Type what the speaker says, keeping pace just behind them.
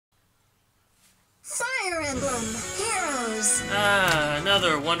Emblem Heroes.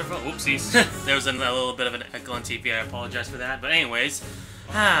 Another wonderful... Oopsies. There was a little bit of an echo on TV. I apologize for that. But anyways,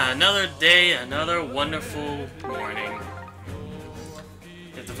 another day, another wonderful morning.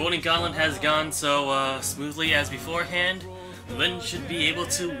 If the voting gauntlet has gone so smoothly as beforehand, Lynn should be able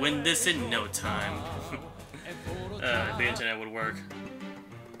to win this in no time. If the internet would work.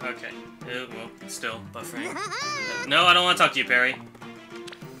 Okay. Well, still buffering. No, I don't want to talk to you, Perry.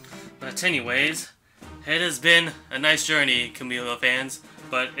 But anyways, it has been a nice journey, Camilla fans,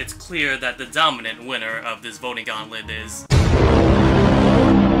 but it's clear that the dominant winner of this voting gauntlet is...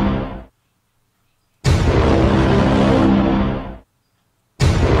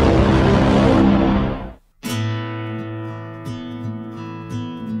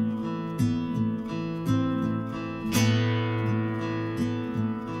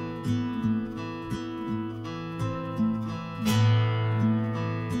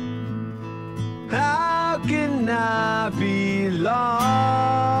 How can I be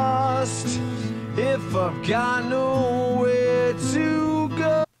lost if I've got nowhere to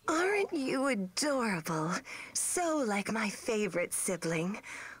go? Aren't you adorable? So like my favorite sibling.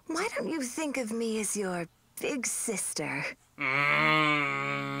 Why don't you think of me as your big sister?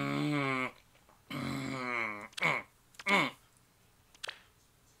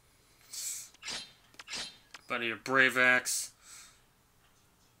 Buddy, your brave axe.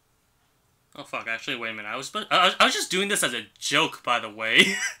 Oh fuck, actually, wait a minute. I was just doing this as a joke, by the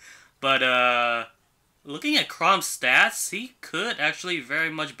way. But, looking at Crom's stats, he could actually very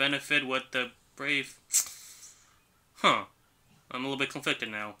much benefit with the brave... Huh. I'm a little bit conflicted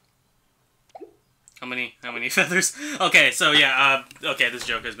now. How many feathers? Okay, so yeah, okay, this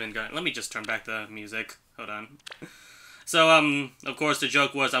joke has been going. Let me just turn back the music. Hold on. So, of course, the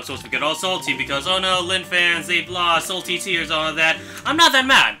joke was I'm supposed to get all salty because, oh no, Lynn fans, they've lost, salty tears, all of that. I'm not that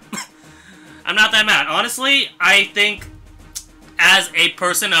mad. I'm not that mad. Honestly, I think as a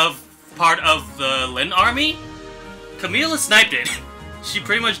person part of the Lynn army, Camilla sniped it. She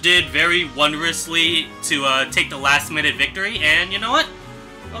pretty much did very wondrously to take the last minute victory, and you know what?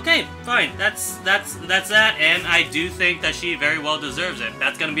 Okay, fine. That's that, and I do think that she very well deserves it.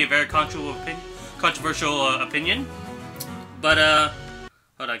 That's gonna be a very controversial opinion. But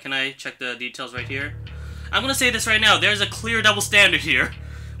hold on, can I check the details right here? I'm gonna say this right now. There's a clear double standard here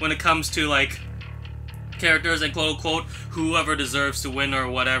when it comes to, like, characters and quote-unquote whoever deserves to win or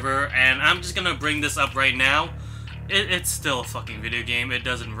whatever, and I'm just gonna bring this up right now. It's still a fucking video game. It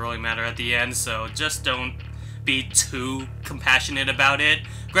doesn't really matter at the end, so just don't be too compassionate about it.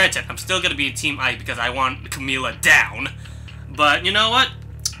 Granted, I'm still gonna be Team Ike because I want Camilla down, but you know what?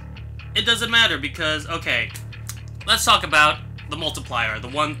 It doesn't matter because, okay, let's talk about the multiplier, the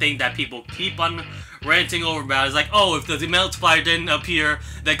one thing that people keep on ranting over about. Is like, oh, if the multiplier didn't appear,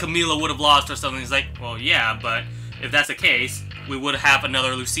 then Camilla would have lost or something. It's like, well, yeah, but if that's the case, we would have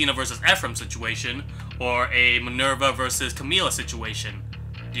another Lucina versus Ephraim situation, or a Minerva versus Camilla situation.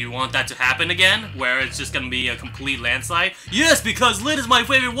 Do you want that to happen again, where it's just gonna be a complete landslide? Yes, because Lynn is my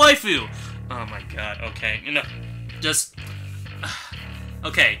favorite waifu! Oh my god, okay, you know, just...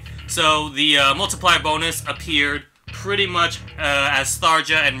 Okay, so the multiplier bonus appeared pretty much as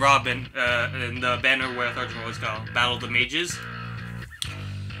Tharja and Robin in the banner where Tharja was called Battle of the Mages.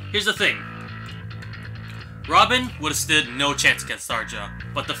 Here's the thing. Robin would have stood no chance against Tharja,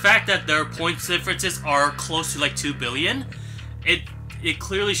 but the fact that their point differences are close to like 2 billion, it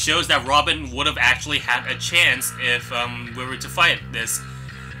clearly shows that Robin would have actually had a chance if we were to fight this.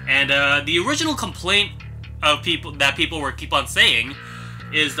 And the original complaint of people keep on saying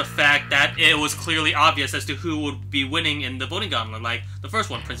is the fact that it was clearly obvious as to who would be winning in the voting gauntlet. Like, the first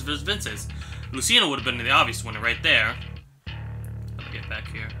one, Prince vs. Vincent. Lucina would have been the obvious winner right there. Let me get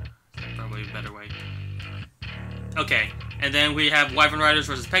back here. Probably a better way. Okay, and then we have Wyvern Riders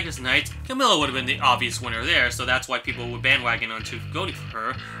versus Pegasus Knights. Camilla would have been the obvious winner there, so that's why people would bandwagon onto voting for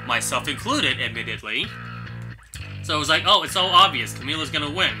her, myself included, admittedly. So it was like, oh, it's so obvious, Camilla's gonna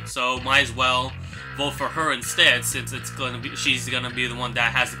win, so might as well vote for her instead, since she's gonna be the one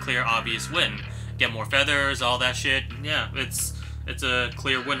that has the clear, obvious win. Get more feathers, all that shit. Yeah, it's a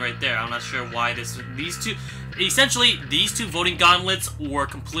clear win right there. I'm not sure why these two voting gauntlets were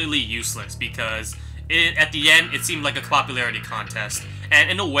completely useless because at the end it seemed like a popularity contest, and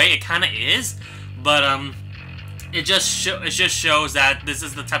in a way it kind of is, but it just shows that this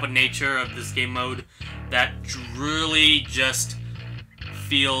is the type of nature of this game mode that really just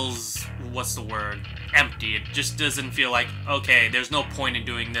feels, what's the word, empty. It just doesn't feel like, okay, there's no point in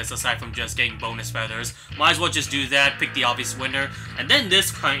doing this aside from just getting bonus feathers. Might as well just do that, pick the obvious winner. And then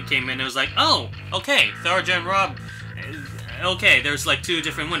this came in and it was like, oh, okay, Tharja and Rob, okay, there's like 2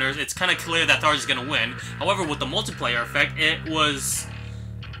 different winners. It's kind of clear that Thar's is gonna win. However, with the multiplayer effect, it was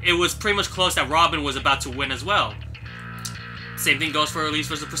pretty much close that Robin was about to win as well. Same thing goes for Elise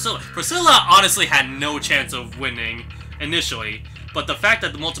versus Priscilla. Priscilla honestly had no chance of winning initially, but the fact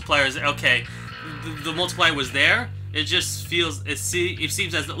that the multiplier is okay, the multiplier was there. It just feels, it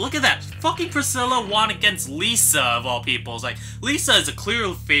seems as, look at that, fucking Priscilla won against Lisa of all people. It's like, Lisa is a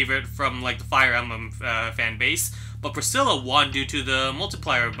clear favorite from like the Fire Emblem fan base, but Priscilla won due to the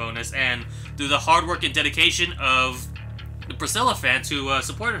multiplier bonus and through the hard work and dedication of the Priscilla fans who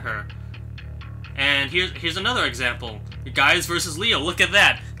supported her. And here's another example. Gaius versus Leo, look at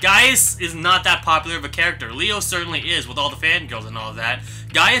that. Gaius is not that popular of a character. Leo certainly is, with all the fangirls and all of that.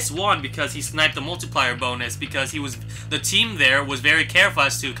 Gaius won because he sniped the multiplier bonus, because the team there was very careful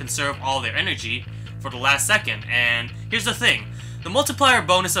as to conserve all their energy for the last second. And here's the thing. The multiplier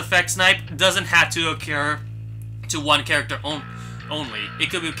bonus effect snipe doesn't have to occur to one character only.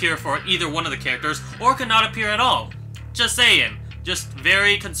 It could appear for either one of the characters, or it could not appear at all. Just saying. Just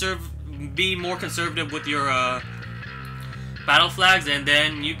be more conservative with your battle flags, and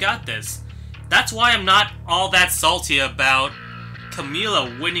then you got this. That's why I'm not all that salty about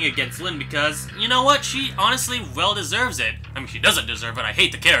Camila winning against Lynn, because, you know what, she honestly well deserves it. I mean, she doesn't deserve it, I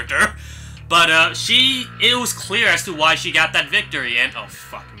hate the character. But, it was clear as to why she got that victory, and, oh,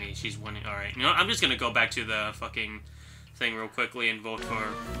 fuck me, she's winning. Alright, you know, I'm just gonna go back to the fucking thing real quickly and vote for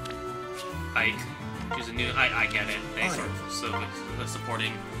Ike. She's a new, I get it. Thanks for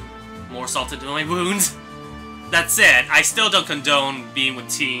supporting more salt into my wounds. That said, I still don't condone being with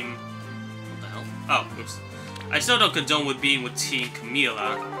Team... What the hell? Oh, oops. I still don't condone with being with Team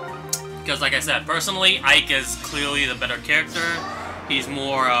Camila. Because, like I said, personally, Ike is clearly the better character. He's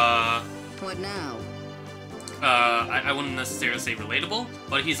more, What now? I wouldn't necessarily say relatable,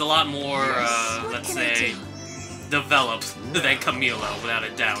 but he's a lot more, let's say, developed than Camila, without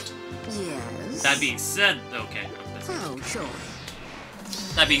a doubt. Yes. That being said, okay. Oh, sure.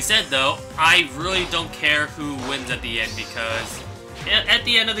 That being said, though, I really don't care who wins at the end, because at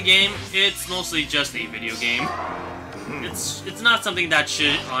the end of the game, it's mostly just a video game. It's not something that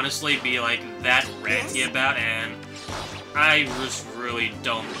should honestly be like that ranty about, and I just really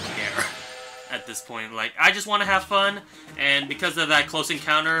don't care at this point. Like, I just want to have fun, and because of that close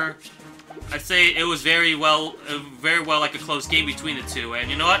encounter, I'd say it was very well like a close game between the two. And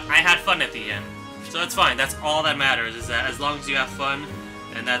you know what? I had fun at the end, so that's fine. That's all that matters. Is that as long as you have fun.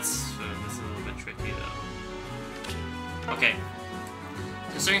 And that's a little bit tricky, though. Okay.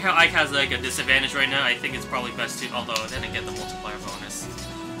 Considering how Ike has, like, a disadvantage right now, I think it's probably best to... Although, then again, the multiplier bonus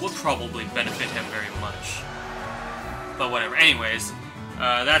would probably benefit him very much. But whatever. Anyways,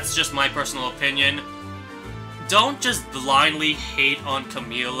 that's just my personal opinion. Don't just blindly hate on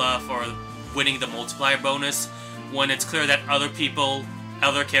Camila for winning the multiplier bonus when it's clear that other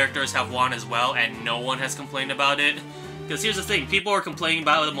characters have won as well, and no one has complained about it. Because here's the thing, people are complaining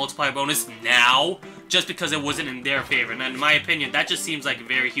about the multiplier bonus now, just because it wasn't in their favor. And in my opinion, that just seems like a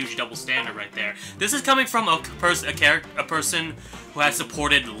very huge double standard right there. This is coming from a person who has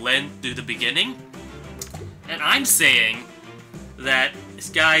supported Lynn through the beginning. And I'm saying that,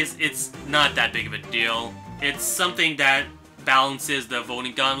 guys, it's not that big of a deal. It's something that balances the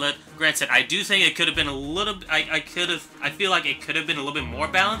voting gauntlet. Granted, I do think it could have been a little... I feel like it could have been a little bit more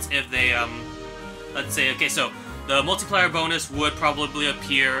balanced if they, let's say, okay, so... The multiplier bonus would probably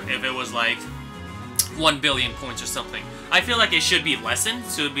appear if it was like 1 billion points or something. I feel like it should be lessened,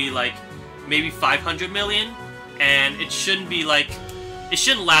 so it would be like maybe 500 million, and it shouldn't be like, it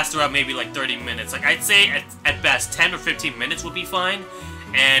shouldn't last throughout maybe like 30 minutes. Like, I'd say at best 10 or 15 minutes would be fine,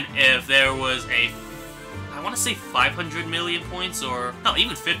 and if there was I want to say 500 million points, or no,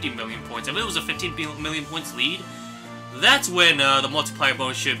 even 50 million points, if it was a 15 million points lead, that's when the multiplier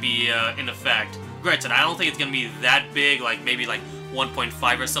bonus should be in effect. Granted, I don't think it's going to be that big, like maybe like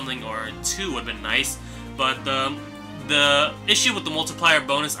 1.5 or something, or 2 would have been nice. But the issue with the multiplier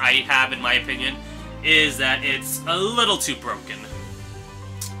bonus I have, in my opinion, is that it's a little too broken.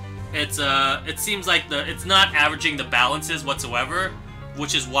 It seems like it's not averaging the balances whatsoever,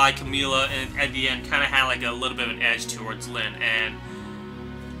 which is why Camila at the end kind of had like a little bit of an edge towards Lynn. And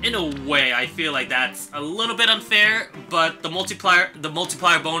in a way, I feel like that's a little bit unfair, but the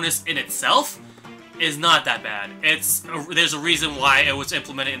multiplier bonus in itself is not that bad. There's a reason why it was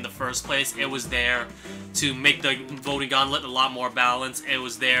implemented in the first place. It was there to make the voting gauntlet a lot more balanced. It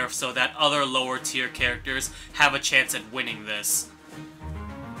was there so that other lower tier characters have a chance at winning this.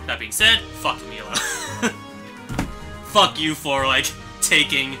 That being said, fuck Camila. Fuck you for, like,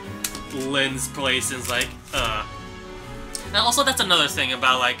 taking Lynn's place and, like, Now, also, that's another thing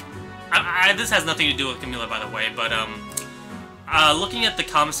about, like, this has nothing to do with Camila, by the way, but, looking at the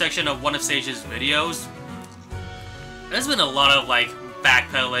comment section of one of Sage's videos, there's been a lot of, like,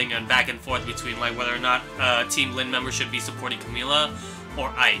 backpedaling and back and forth between, like, whether or not Team Lin members should be supporting Camila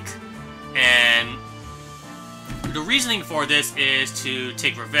or Ike. And the reasoning for this is to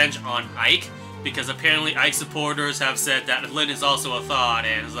take revenge on Ike, because apparently Ike supporters have said that Lin is also a thought,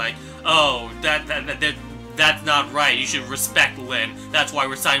 and it's like, oh, that's not right, you should respect Lin, that's why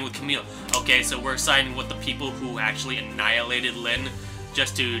we're siding with Camila. Okay, so we're siding with the people who actually annihilated Lin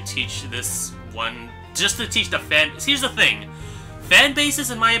just to teach this one, just to teach the fan. Here's the thing, fan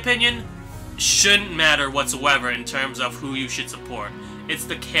bases, in my opinion, shouldn't matter whatsoever in terms of who you should support. It's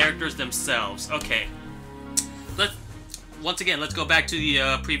the characters themselves. Okay, once again, let's go back to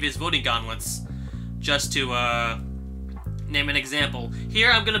the previous voting gauntlets, just to name an example.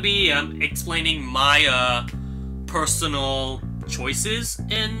 Here I'm gonna be explaining my personal choices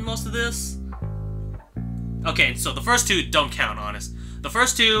in most of this. Okay, so the first two don't count, honest. The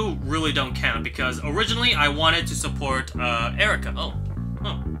first two really don't count, because originally I wanted to support Erica. Oh,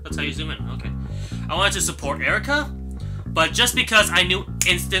 that's how you zoom in, okay. I wanted to support Erica, but just because I knew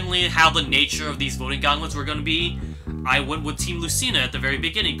instantly how the nature of these voting gauntlets were gonna be, I went with Team Lucina at the very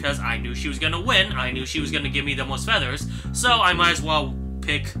beginning, because I knew she was gonna win, I knew she was gonna give me the most feathers, so I might as well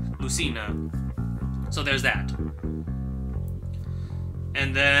pick Lucina. So there's that.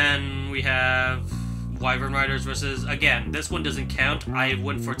 And then we have Wyvern Riders versus, again, this one doesn't count. I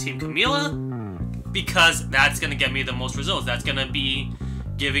went for Team Camila, because that's gonna get me the most results. That's gonna be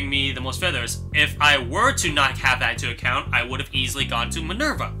giving me the most feathers. If I were to not have that to account, I would have easily gone to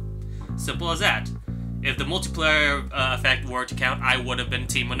Minerva. Simple as that. If the multiplier effect were to count, I would have been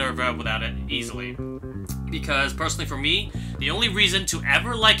Team Minerva without it easily. Because, personally for me, the only reason to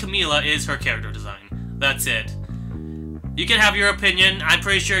ever like Camila is her character design. That's it. You can have your opinion. I'm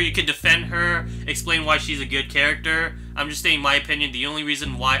pretty sure you can defend her, explain why she's a good character. I'm just stating my opinion. The only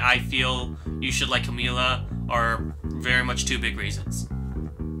reason why I feel you should like Camila are very much two big reasons.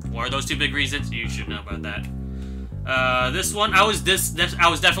 What are those two big reasons? You should know about that. This one, I was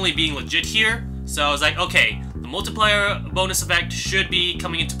definitely being legit here. So I was like, okay, the multiplier bonus effect should be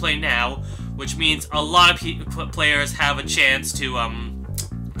coming into play now, which means a lot of players have a chance to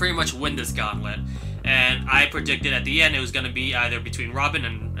pretty much win this gauntlet. And I predicted at the end it was going to be either between Robin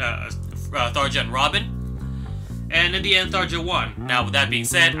and Tharja and Robin. And in the end, Tharja won. Now, with that being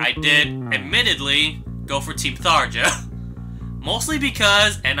said, I did admittedly go for Team Tharja. Mostly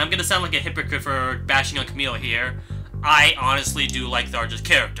because, and I'm going to sound like a hypocrite for bashing on Camila here, I honestly do like Tharja's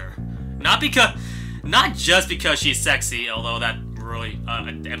character. Not just because she's sexy, although that really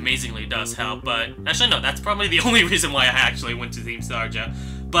amazingly does help, but actually no, that's probably the only reason why I actually went to Team Tharja.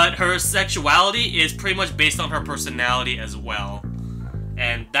 But her sexuality is pretty much based on her personality as well.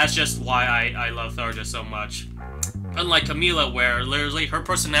 And that's just why I love Tharja so much. Unlike Camila, where literally her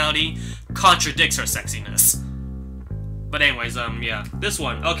personality contradicts her sexiness. But anyways, yeah. This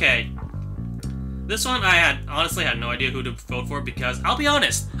one, okay. This one I honestly had no idea who to vote for, because, I'll be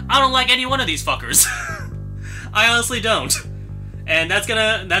honest, I don't like any one of these fuckers. I honestly don't. And that's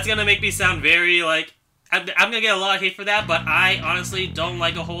gonna make me sound very, like, I'm gonna get a lot of hate for that, but I honestly don't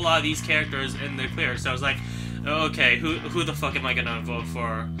like a whole lot of these characters in the clear. So I was like, okay, who the fuck am I gonna vote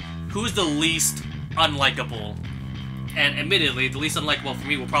for? Who's the least unlikable? And admittedly, the least unlikable for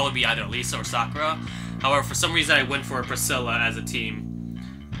me will probably be either Lisa or Sakura. However, for some reason I went for Priscilla as a team.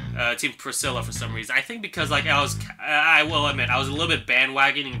 Team Priscilla for some reason. I think because, like, I will admit, I was a little bit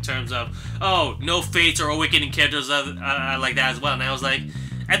bandwagoning in terms of, oh, no Fates or Awakening characters like that as well. And I was like,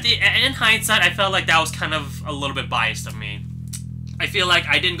 in hindsight, I felt like that was kind of a little bit biased of me. I feel like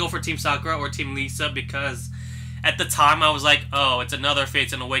I didn't go for Team Sakura or Team Lisa because at the time I was like, oh, it's another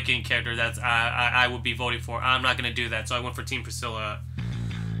Fates and Awakening character that I would be voting for. I'm not going to do that, so I went for Team Priscilla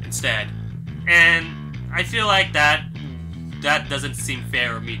instead. And I feel like that doesn't seem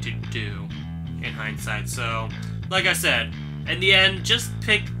fair of me to do in hindsight. So, like I said, in the end, just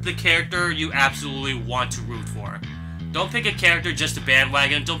pick the character you absolutely want to root for. Don't pick a character just to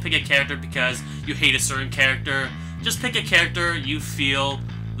bandwagon. Don't pick a character because you hate a certain character. Just pick a character you feel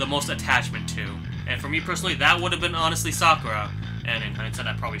the most attachment to. And for me personally, that would have been honestly Sakura. And in hindsight,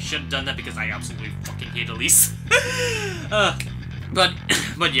 I probably should have done that because I absolutely fucking hate Elise.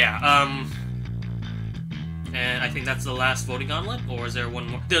 But yeah, and I think that's the last voting gauntlet, or is there one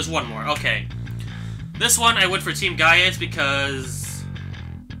more? There's one more, okay. This one, I went for Team Gaius because,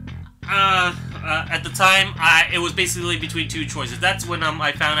 at the time, it was basically between two choices. That's when,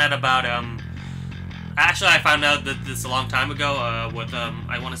 I found out about, actually, I found out that this a long time ago, with,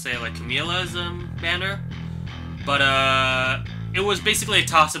 I want to say, like, Camila's, banner. But, it was basically a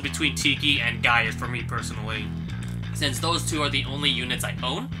toss-up between Tiki and Gaius for me, personally. since those two are the only units I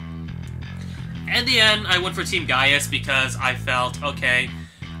own. In the end, I went for Team Gaius because I felt, okay,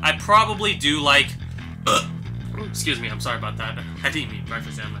 I probably do like... excuse me, I'm sorry about that. I didn't mean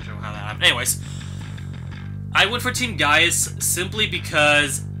breakfast, I'm not sure how that happened. Anyways, I went for Team Gaius simply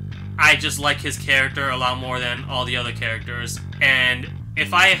because I just like his character a lot more than all the other characters. And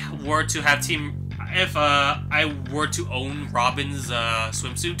if I were to have I were to own Robin's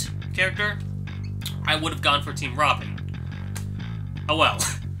swimsuit character, I would have gone for Team Robin. Oh well.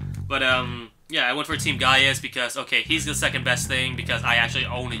 But, yeah, I went for Team Gaius because, okay, he's the second best thing because I actually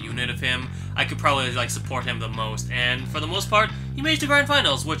own a unit of him. I could probably, like, support him the most. And for the most part, he made it to Grand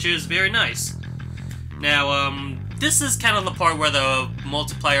Finals, which is very nice. Now, this is kind of the part where the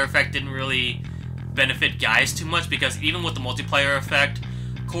multiplier effect didn't really benefit Gaius too much because even with the multiplier effect,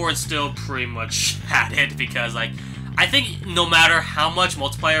 Corrin still pretty much had it because, like, I think no matter how much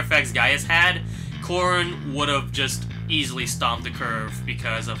multiplier effects Gaius had, Corrin would have just easily stomped the curve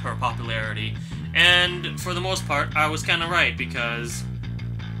because of her popularity. And for the most part, I was kind of right because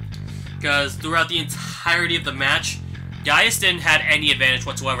throughout the entirety of the match, Gaius didn't have any advantage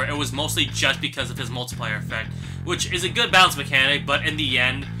whatsoever. It was mostly just because of his multiplier effect, which is a good balance mechanic, but in the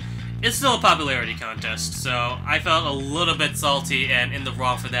end, it's still a popularity contest. So I felt a little bit salty and in the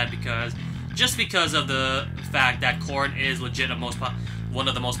wrong for that because of the fact that Corrin is legit one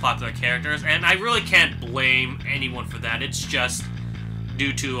of the most popular characters, and I really can't blame anyone for that. It's just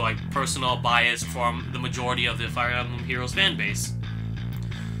due to, like, personal bias from the majority of the Fire Emblem Heroes fan base.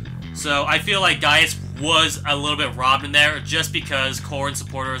 So I feel like Gaius was a little bit robbed in there just because Corrin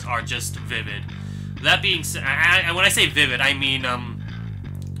supporters are just vivid. That being said, when I say vivid, I mean,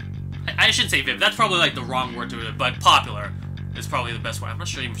 I shouldn't say vivid. That's probably, like, the wrong word to it, but popular is probably the best one. I'm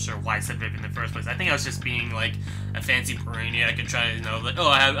not even sure why I said vivid in the first place. I think I was just being, like, a fancy brainiac and trying to, you know, like, oh,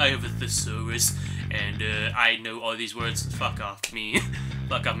 I have a thesaurus, and, I know all these words. Fuck off me.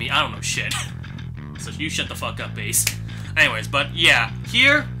 Fuck off me. I don't know shit. So you shut the fuck up, base. Anyways, but, yeah.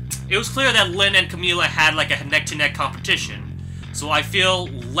 Here, it was clear that Lyn and Camila had, like, a neck-to-neck competition. So I feel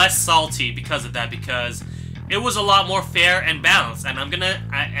less salty because of that, because it was a lot more fair and balanced. And I'm gonna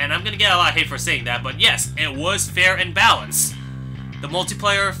get a lot of hate for saying that, but yes, it was fair and balanced. The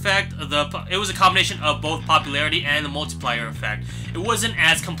multiplier effect, it was a combination of both popularity and the multiplier effect. It wasn't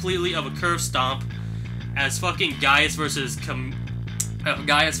as completely of a curve stomp as fucking Gaius versus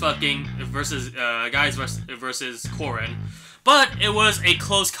Corrin, but it was a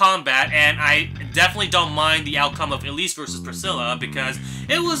close combat, and I definitely don't mind the outcome of Elise versus Priscilla because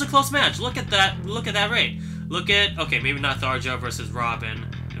it was a close match. Look at that! Look at that rate. Okay, maybe not Tharja versus Robin.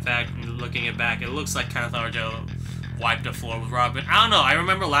 In fact, looking it back, it looks like kind of Tharja wiped the floor with Robin. I don't know, I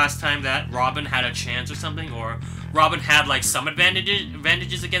remember last time that Robin had a chance or something, or Robin had, like, some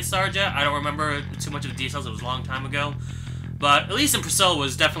advantages against Tharja. I don't remember too much of the details, it was a long time ago. But Elise and Priscilla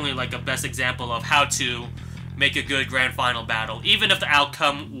was definitely, like, a best example of how to make a good grand final battle, even if the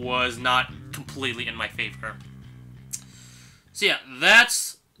outcome was not completely in my favor. So yeah,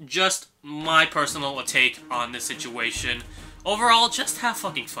 that's just my personal take on this situation. Overall, just have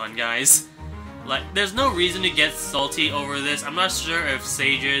fucking fun, guys. Like, there's no reason to get salty over this. I'm not sure if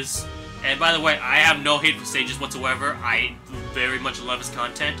Sages... And by the way, I have no hate for Sages whatsoever. I very much love his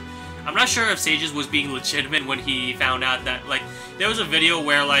content. I'm not sure if Sages was being legitimate when he found out that, like... There was a video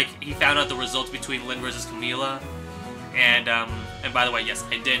where, like, he found out the results between Lyn versus Camila. And by the way, yes,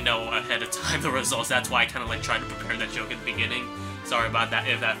 I didn't know ahead of time the results. That's why I kind of, like, tried to prepare that joke at the beginning. Sorry about that,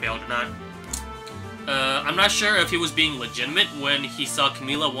 if that failed or not. I'm not sure if he was being legitimate when he saw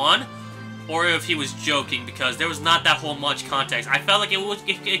Camila won, or if he was joking, because there was not that whole much context. I felt like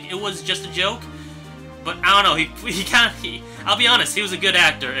it was just a joke, but I don't know, I'll be honest, he was a good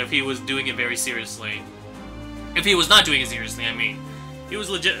actor if he was doing it very seriously. If he was not doing it seriously, I mean. He was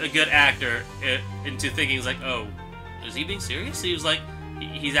legit a good actor into thinking, he's like, oh, is he being serious? He was like,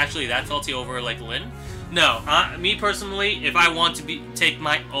 he's actually that salty over, like, Lyn? No, me personally, if I want to take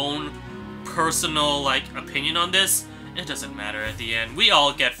my own personal, like, opinion on this, it doesn't matter at the end. We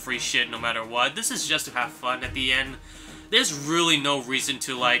all get free shit no matter what. This is just to have fun at the end. There's really no reason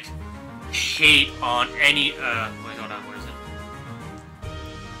to, like, hate on any, wait, hold on, where is it?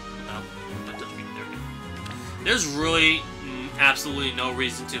 Don't touch me, there we go. There's really absolutely no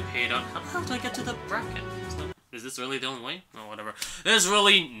reason to hate on... How the hell do I get to the bracket? Is this really the only way? Oh, whatever. There's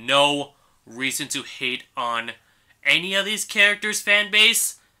really no reason to hate on any of these characters' fan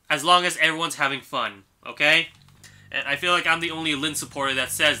base, as long as everyone's having fun, okay? And I feel like I'm the only Lyn supporter that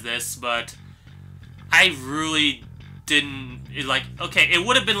says this, but I really didn't, okay, it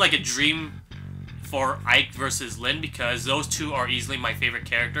would have been like a dream for Ike versus Lyn, because those two are easily my favorite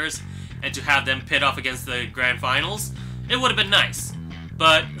characters. and to have them pit off against the grand finals, it would have been nice.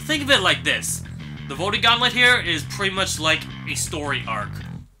 But think of it like this. The voting gauntlet here is pretty much like a story arc.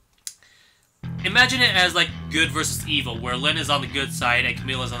 Imagine it as like good versus evil, where Lynn is on the good side and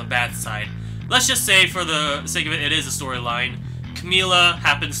Camila is on the bad side. Let's just say, for the sake of it, it is a storyline. Camila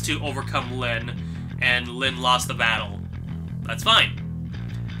happens to overcome Lynn, and Lynn lost the battle. That's fine.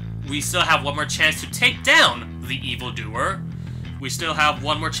 We still have one more chance to take down the evildoer. We still have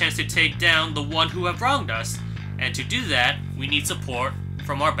one more chance to take down the one who have wronged us. And to do that, we need support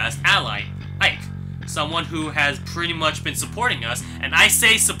from our best ally, Ike. Someone who has pretty much been supporting us. And I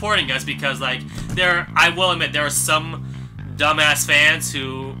say supporting us because, like, I will admit, there are some dumbass fans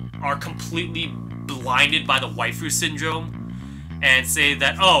who are completely blinded by the waifu syndrome and say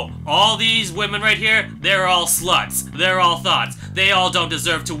that, oh, all these women right here, they're all sluts, they're all thoughts, they all don't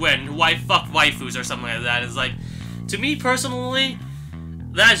deserve to win, why fuck waifus or something like that. It's like, to me personally,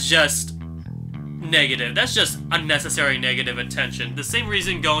 that's just negative. That's just unnecessary negative attention. The same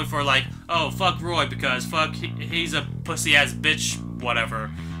reason going for like, oh, fuck Roy because fuck, he's a pussy-ass bitch,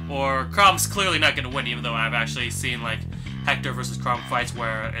 whatever. Or Crom's clearly not gonna win, even though I've actually seen like Hector versus Crom fights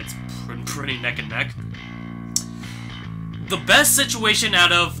where it's pretty neck and neck. The best situation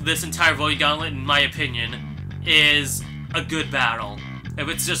out of this entire voting gauntlet, in my opinion, is a good battle. If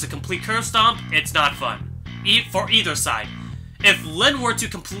it's just a complete curve stomp, it's not fun. For either side. If Lynn were to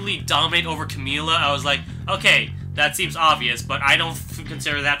completely dominate over Camila, I was like, okay, that seems obvious, but I don't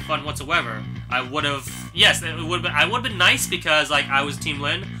consider that fun whatsoever. I would have, yes, I would have been nice because like I was Team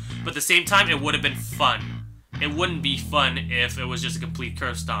Lynn, but at the same time, it would have been fun. It wouldn't be fun if it was just a complete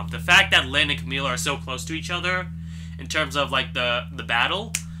curve stomp. The fact that Lynn and Camila are so close to each other, in terms of like the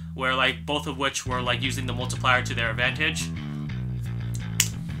battle, where like both of which were like using the multiplier to their advantage,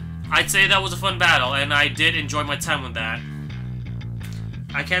 I'd say that was a fun battle, and I did enjoy my time with that.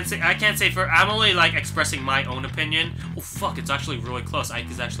 I can't say I'm only like expressing my own opinion. Oh fuck, it's actually really close. Ike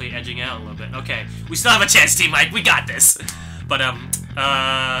is actually edging out a little bit. Okay, we still have a chance, Team Ike. We got this. But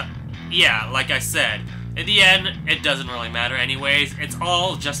yeah, like I said, in the end, it doesn't really matter anyways. It's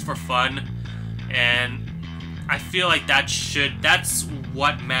all just for fun, and I feel like that's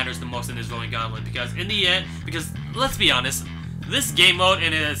what matters the most in this voting gauntlet, because in the end, let's be honest, this game mode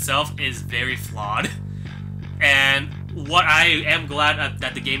in itself is very flawed, and what I am glad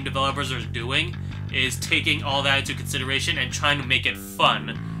that the game developers are doing is taking all that into consideration and trying to make it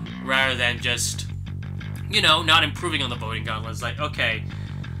fun, rather than just, you know, not improving on the voting gauntlet. It's like, okay,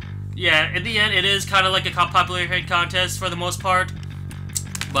 yeah, in the end, it is kind of like a popularity contest for the most part,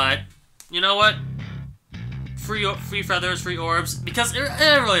 but you know what? Free feathers, free orbs, because it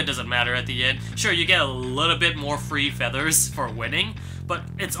really doesn't matter at the end. Sure, you get a little bit more free feathers for winning, but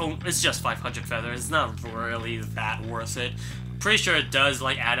it's just 500 feathers. It's not really that worth it. Pretty sure it does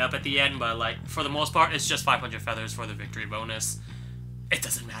like add up at the end, but like for the most part, it's just 500 feathers for the victory bonus. It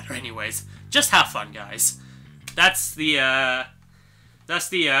doesn't matter anyways. Just have fun, guys. That's the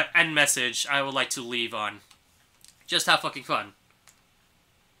end message I would like to leave on. Just have fucking fun.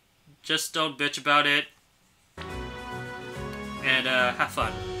 Just don't bitch about it. And have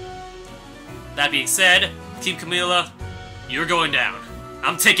fun. That being said, Team Camila, you're going down.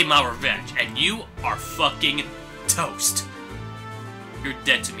 I'm taking my revenge, and you are fucking toast. You're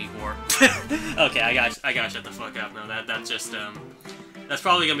dead to me, whore. Okay, I gotta shut the fuck up. No, that's just that's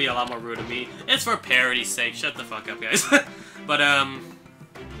probably gonna be a lot more rude of me. It's for parody's sake. Shut the fuck up, guys. But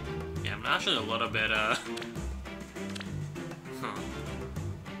yeah, I'm actually a little bit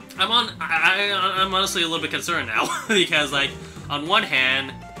I'm honestly a little bit concerned now because, like, on one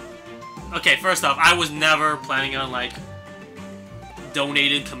hand, okay, first off, I was never planning on like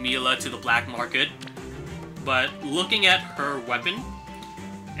donating Camila to the black market, but looking at her weapon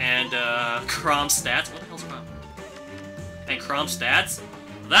and Crom's stats, what the hell's Crom? And Crom's stats,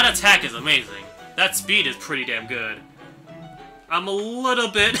 that attack is amazing. That speed is pretty damn good. I'm a little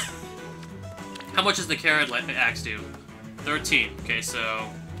bit. How much does the carrot axe do? 13. Okay, so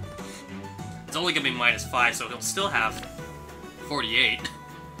it's only gonna be -5, so he'll still have 48.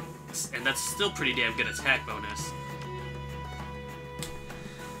 And that's still pretty damn good attack bonus.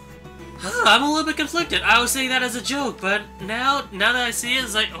 I'm a little bit conflicted. I was saying that as a joke, but now that I see it,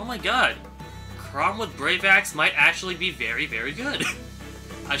 it's like, oh my god. Crom with Brave Axe might actually be very, very good.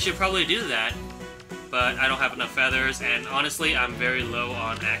 I should probably do that. But I don't have enough feathers, and honestly, I'm very low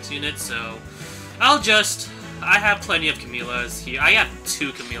on axe units, so I have plenty of Camilas here. I have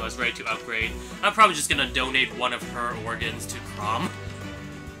 2 Camilas ready to upgrade. I'm probably just gonna donate one of her organs to Crom,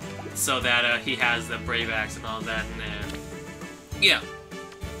 so that he has the Brave Axe and all that, and yeah.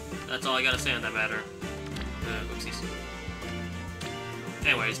 That's all I gotta say on that matter. Oopsies.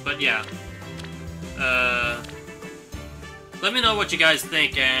 Anyways, but yeah. Let me know what you guys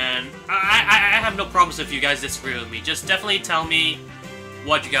think, and I have no problems if you guys disagree with me. Just definitely tell me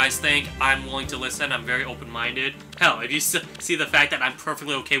what you guys think. I'm willing to listen. I'm very open-minded. Hell, if you see the fact that I'm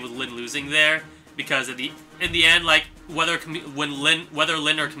perfectly okay with Lynn losing there, because in the end, like whether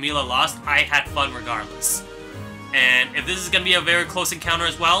Lynn or Camila lost, I had fun regardless. And if this is gonna be a very close encounter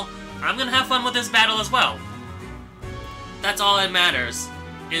as well, I'm gonna have fun with this battle as well. That's all that matters,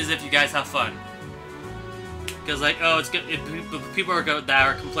 is if you guys have fun. Because like, oh, it's good. People that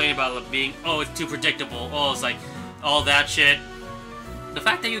are complaining about it being, oh, it's too predictable. Oh, it's like all that shit. The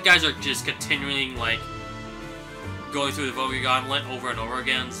fact that you guys are just continuing like going through the voting gauntlet over and over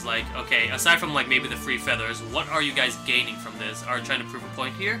again is like, okay. Aside from like maybe the free feathers, what are you guys gaining from this? Are you trying to prove a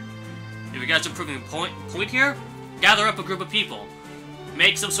point here? If you guys are proving a point here, gather up a group of people,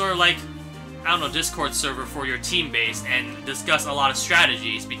 make some sort of like, I don't know, Discord server for your team base, and discuss a lot of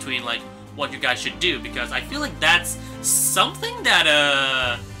strategies between like what you guys should do, because I feel like that's something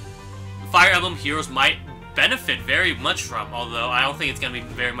that Fire Emblem Heroes might benefit very much from, although I don't think it's going to be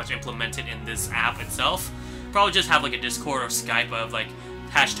very much implemented in this app itself. Probably just have like a Discord or Skype of like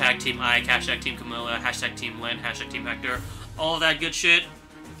hashtag Team Ike, hashtag Team Camilla, hashtag Team Lynn, hashtag Team Hector, all of that good shit.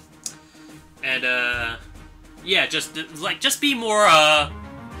 And yeah, just be more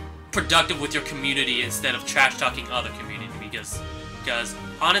productive with your community instead of trash talking other community, because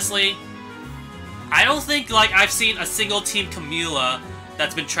honestly, I don't think like I've seen a single Team Camila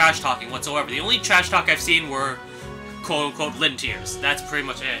that's been trash talking whatsoever. The only trash talk I've seen were quote unquote Lynn tiers. That's pretty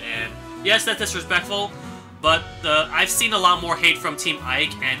much it. And yes, that's disrespectful, but I've seen a lot more hate from Team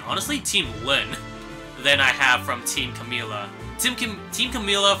Ike and honestly Team Lynn than I have from Team Camila. Team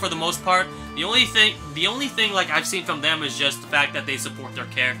Camila, for the most part, the only thing like I've seen from them is just the fact that they support their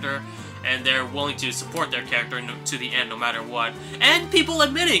character, and they're willing to support their character to the end no matter what. And people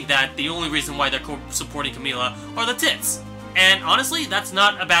admitting that the only reason why they're supporting Camila are the tits. And honestly, that's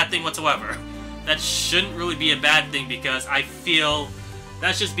not a bad thing whatsoever. That shouldn't really be a bad thing, because I feel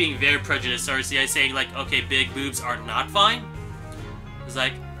that's just being very prejudiced, or saying like, okay, big boobs are not fine. It's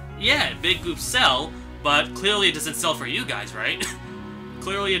like, yeah, big boobs sell, but clearly it doesn't sell for you guys, right?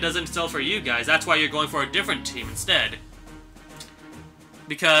 Clearly it doesn't sell for you guys. That's why you're going for a different team instead.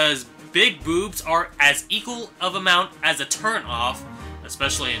 Because big boobs are as equal of amount as a turn off,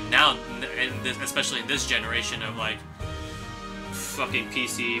 especially especially in this generation of like fucking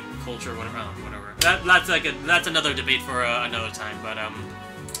PC culture, whatever. That's another debate for another time. But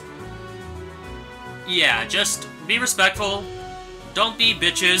yeah, just be respectful. Don't be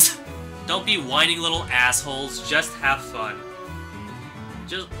bitches. Don't be whining little assholes. Just have fun.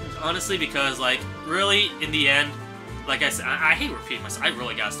 Just honestly, because like really, in the end. Like I said, I hate repeating myself. I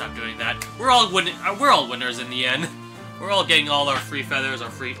really gotta stop doing that. We're all winners in the end. We're all getting all our free feathers,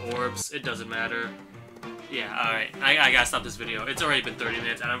 our free orbs. It doesn't matter. Yeah, alright. I gotta stop this video. It's already been 30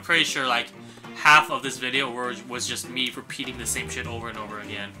 minutes, and I'm pretty sure like half of this video was just me repeating the same shit over and over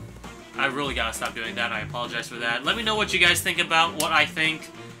again. I really gotta stop doing that. I apologize for that. Let me know what you guys think about what I think.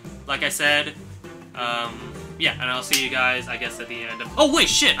 Like I said, yeah, and I'll see you guys, I guess, at the end of... Oh, wait,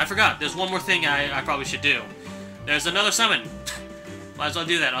 shit! I forgot. There's one more thing I probably should do. There's another summon. Might as well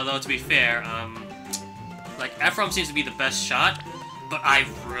do that, although to be fair, like, Ephraim seems to be the best shot, but I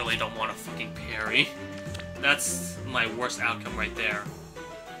really don't want to fucking parry. That's my worst outcome right there,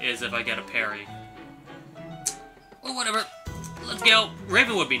 is if I get a parry. Well, whatever. Let's go.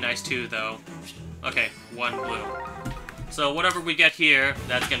 Raven would be nice too, though. Okay, one blue. So whatever we get here,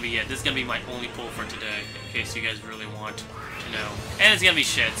 that's gonna be it. This is gonna be my only pull for today, in case you guys really want to know. And it's gonna be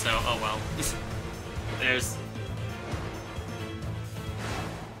shit, so oh well. There's...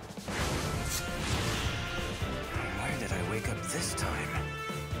 Why did I wake up this time?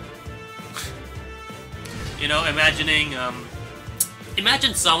 You know, imagine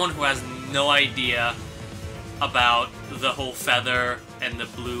someone who has no idea about the whole feather and the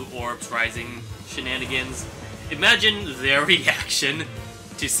blue orbs rising shenanigans. Imagine their reaction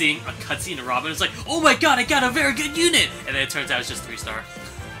to seeing a cutscene of Robin. It's like, oh my god, I got a very good unit! And then it turns out it's just 3-star.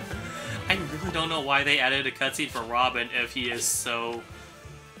 I really don't know why they added a cutscene for Robin if he is so...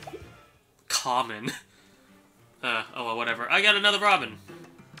 common. Oh well, whatever. I got another Robin.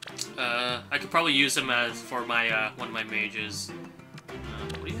 I could probably use him as for my, one of my mages.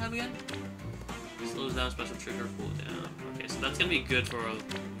 What do you have again? Slows down special trigger cooldown. Okay, so that's gonna be good for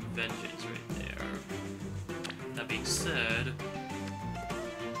vengeance right there. That being said,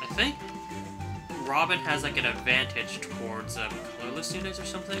 I think Robin has like an advantage towards colorless units or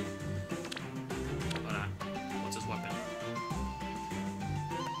something. Hold on. What's his weapon?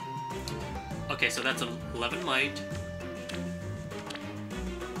 Okay, so that's 11 might.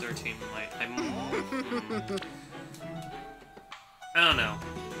 other team might. I don't know.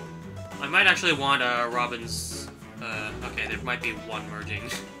 I might actually want Robin's. Okay, there might be one merging.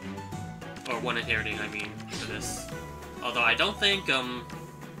 Or one inheriting, I mean, for this. Although I don't think, oh,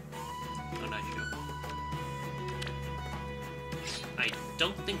 not you. I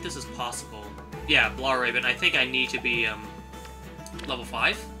don't think this is possible. Yeah, Blar Raven, I think I need to be, level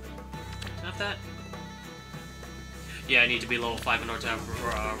 5? To have that? Yeah, I need to be level 5 in order to have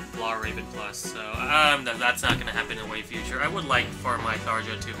Blar Raven Plus, so, that's not gonna happen in the way future. I would like for my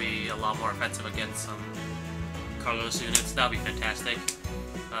Tharja to be a lot more offensive against some colorless units. That would be fantastic.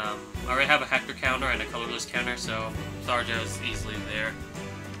 I already have a Hector counter and a colorless counter, so Tharja is easily there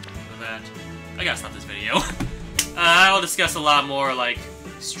for that. I gotta stop this video. I'll discuss a lot more, like,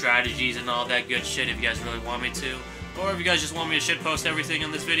 strategies and all that good shit if you guys really want me to. Or if you guys just want me to shitpost everything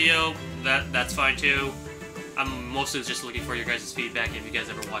in this video, that's fine too. I'm mostly just looking for your guys' feedback if you guys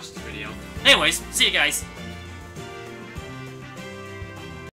ever watch this video. Anyways, see you guys!